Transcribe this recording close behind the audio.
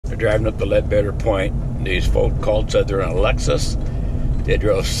driving up the Leadbetter Point. These folk called, said they're in a Lexus. They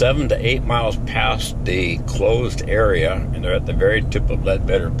drove 7 to 8 miles past the closed area, and they're at the very tip of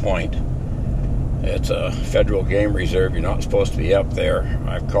Leadbetter Point. It's a federal game reserve. You're not supposed to be up there.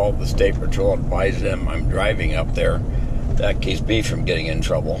 I've called the State Patrol, advised them I'm driving up there. That keeps me from getting in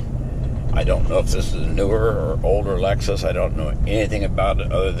trouble. I don't know if this is a newer or older Lexus. I don't know anything about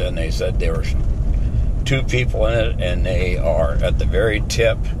it other than they said there were 2 people in it, and they are at the very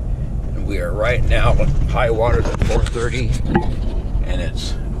tip. And we are right now at high waters at 4:30, and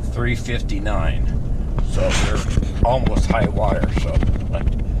it's 3:59. So they're almost high water. So like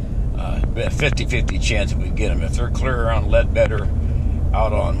a 50-50 chance that we get them. If they're clear around Leadbetter,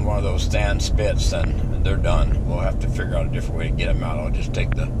 out on one of those stand spits, then they're done. We'll have to figure out a different way to get them out. I'll just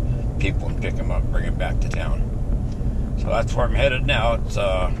take the people and pick them up, bring them back to town. So that's where I'm headed now. It's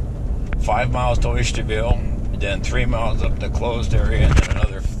 5 miles to Oysterville, then 3 miles up the closed area, and then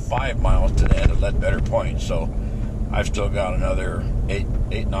another 5 miles to the end of Leadbetter Point. So I've still got another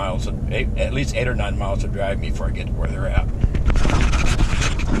at least 8 or 9 miles to drive before I get to where they're at.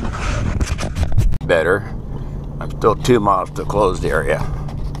 Better. I'm still 2 miles to the closed area.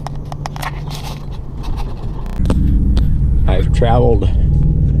 I've traveled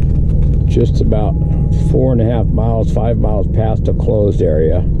just about 4.5 miles, 5 miles past the closed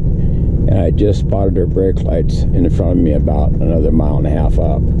area, and I just spotted their brake lights in front of me about another 1.5 miles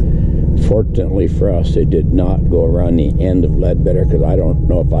up. Fortunately for us, they did not go around the end of Leadbetter, because I don't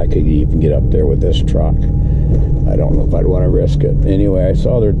know if I could even get up there with this truck. I don't know if I'd want to risk it. Anyway, I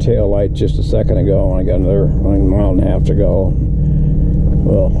saw their tail light just a second ago, and I got another 1.5 miles to go.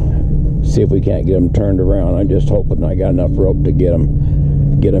 Well, see if we can't get them turned around. I'm just hoping I got enough rope to get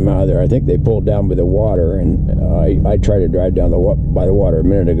them out of there. I think they pulled down by the water, and I tried to drive down by the water a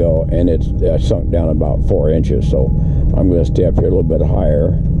minute ago, and it's sunk down about 4 inches. So I'm going to stay up here a little bit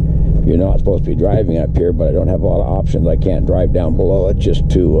higher. You're not supposed to be driving up here, but I don't have a lot of options. I can't drive down below. It's just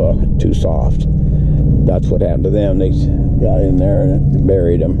too soft. That's what happened to them. They got in there and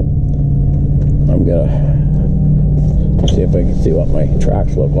buried them. I'm gonna see if I can see what my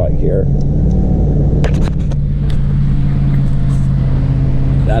tracks look like here.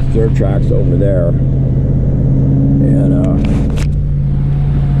 That's their tracks over there. And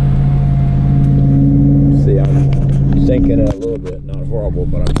see, I'm sinking in a little bit. Not horrible,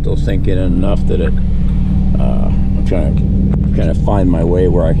 but I'm still sinking in enough that I'm trying to find my way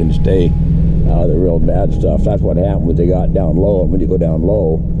where I can stay out of the real bad stuff. That's what happened when they got down low, and when you go down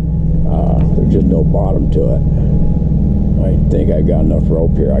low, there's just no bottom to it. I think I've got enough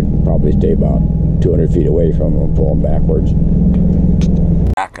rope here. I can probably stay about 200 feet away from them and pull them backwards.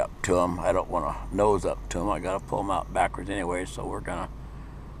 Back up to them. I don't want to nose up to them. I got to pull them out backwards anyway, so we're going to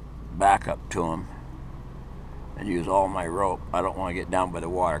back up to them and use all my rope. I don't want to get down by the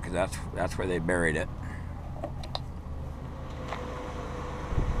water, because that's where they buried it.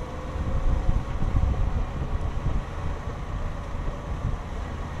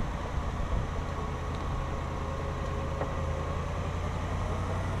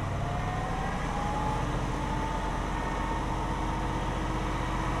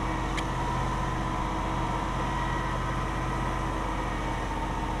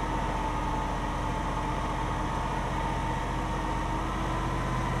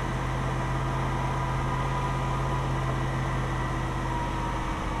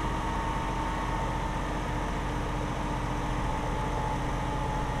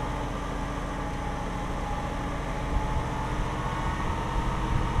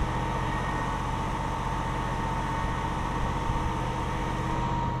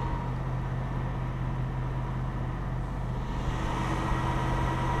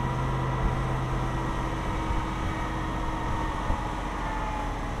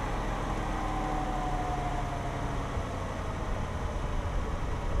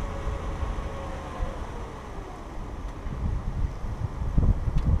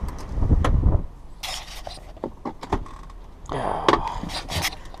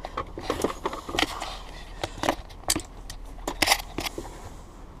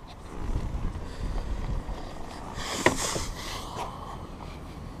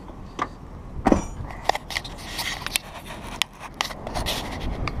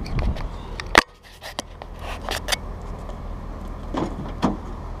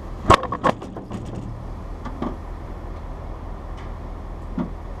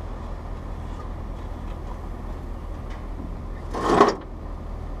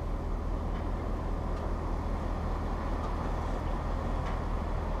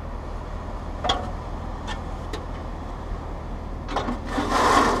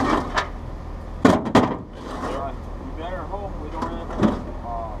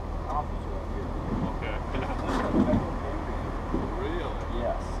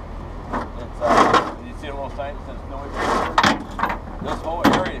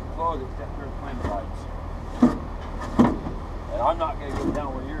 going to go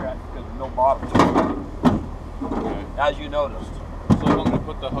down where you're at because there's no bottom to it. Okay. As you noticed. So I'm going to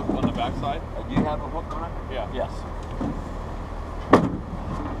put the hook on the back side? Do you have a hook on it? Yeah. Yes.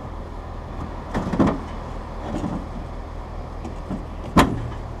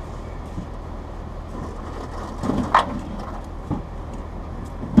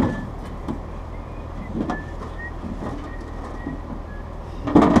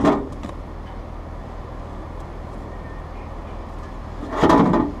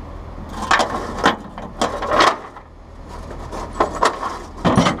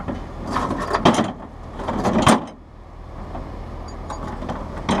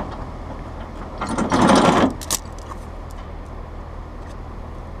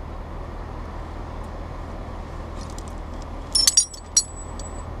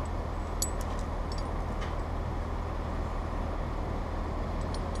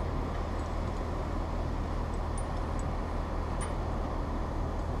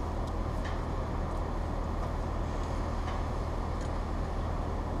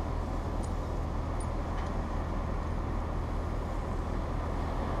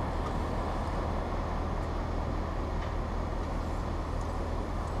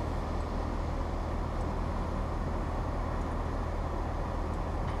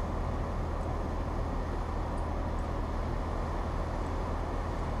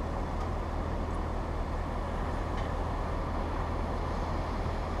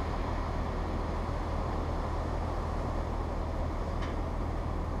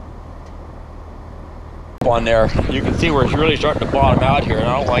 On there, you can see where it's really starting to bottom out here, and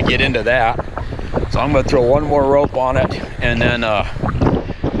I don't want to get into that, so I'm going to throw one more rope on it, and then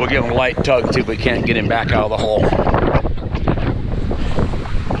we'll give him a light tug and see if we can't get him back out of the hole.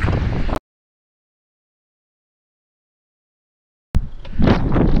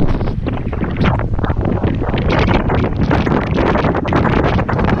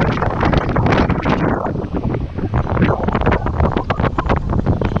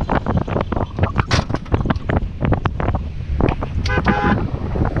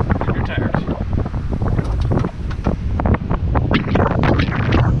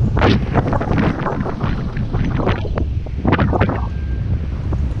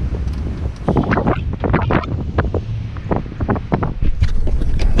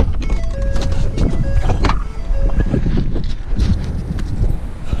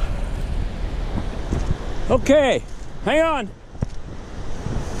 Okay, hang on.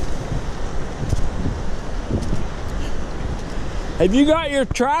 Have you got your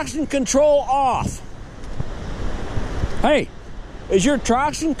traction control off? Hey, is your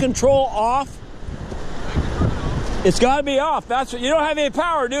traction control off? It's got to be off. That's what, you don't have any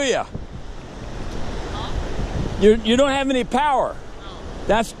power, do you? You don't have any power. No.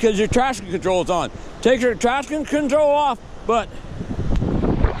 That's because your traction control is on. Take your traction control off, but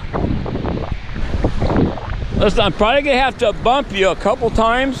listen, I'm probably gonna have to bump you a couple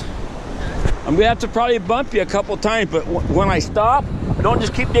times. I'm gonna have to probably bump you a couple times, but when I stop, don't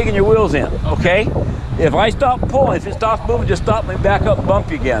just keep digging your wheels in, okay? If I stop pulling, if it stops moving, just stop me back up and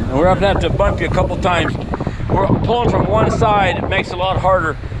bump you again. And we're gonna have to bump you a couple times. We're pulling from one side, it makes it a lot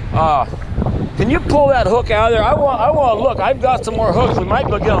harder. Can you pull that hook out of there? I want to look. I've got some more hooks. We might be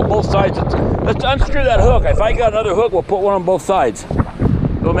able to get on both sides. Let's unscrew that hook. If I got another hook, we'll put one on both sides.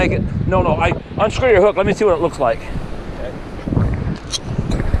 We'll make it. No, I unscrew your hook. Let me see what it looks like. Okay.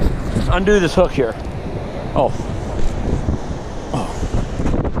 Let's undo this hook here. Oh.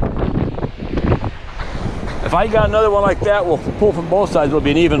 If I got another one like that, we'll pull from both sides. It'll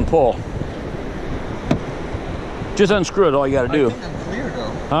be an even pull. Just unscrew it. All you got to do. I think I'm clear,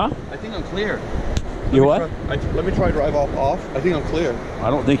 though. Huh? I think I'm clear. You what? Let me try drive off. I think I'm clear. I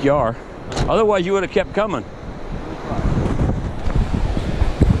don't think you are. Otherwise, you would have kept coming.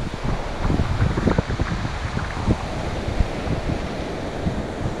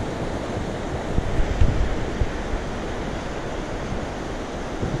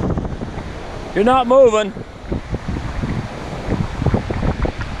 You're not moving. Did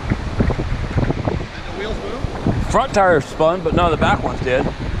the wheels move? Front tire spun, but none of the back ones did.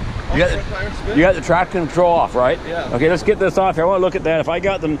 You got the traction control off, right? Yeah. Okay, let's get this off here. I want to look at that. If I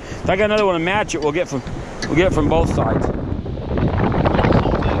got another one to match it, we'll get from both sides.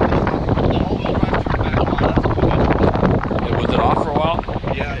 Was it off for a while?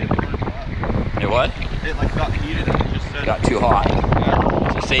 Yeah. It what? It like got heated and it just said. Got too hot. Yeah.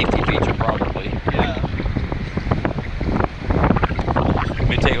 It's a safety feature, probably. Yeah. Let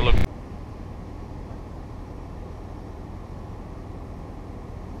me take a look.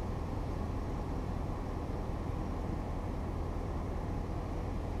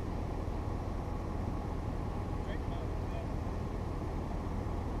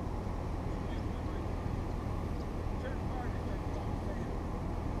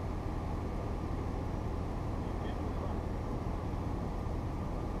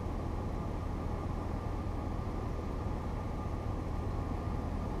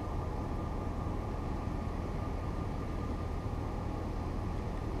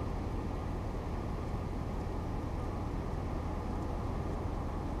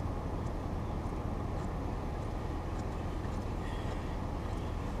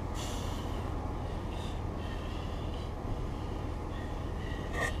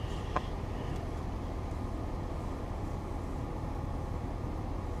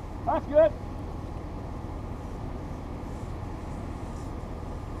 That's good.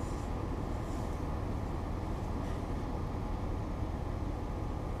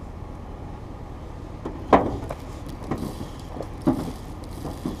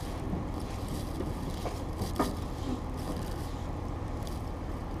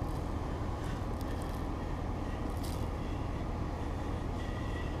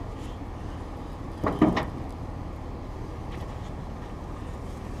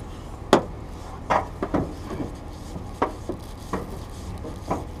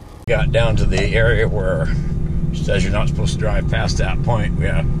 Got down to the area where it says you're not supposed to drive past that point. We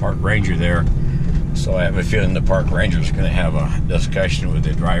have a park ranger there, so I have a feeling the park ranger is going to have a discussion with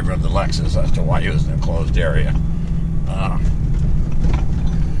the driver of the Lexus as to why he was in a closed area.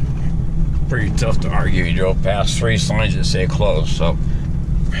 Pretty tough to argue. He drove past 3 signs that say closed, so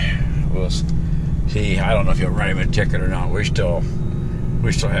we'll see. I don't know if he'll write him a ticket or not. We still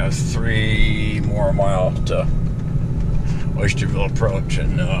have 3 more miles to Oysterville Approach,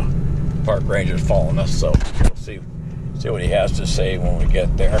 and park ranger's following us, so we'll see what he has to say when we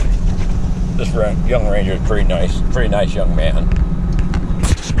get there. This young ranger is pretty nice young man.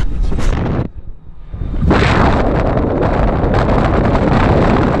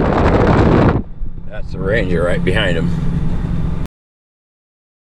 That's the ranger right behind him.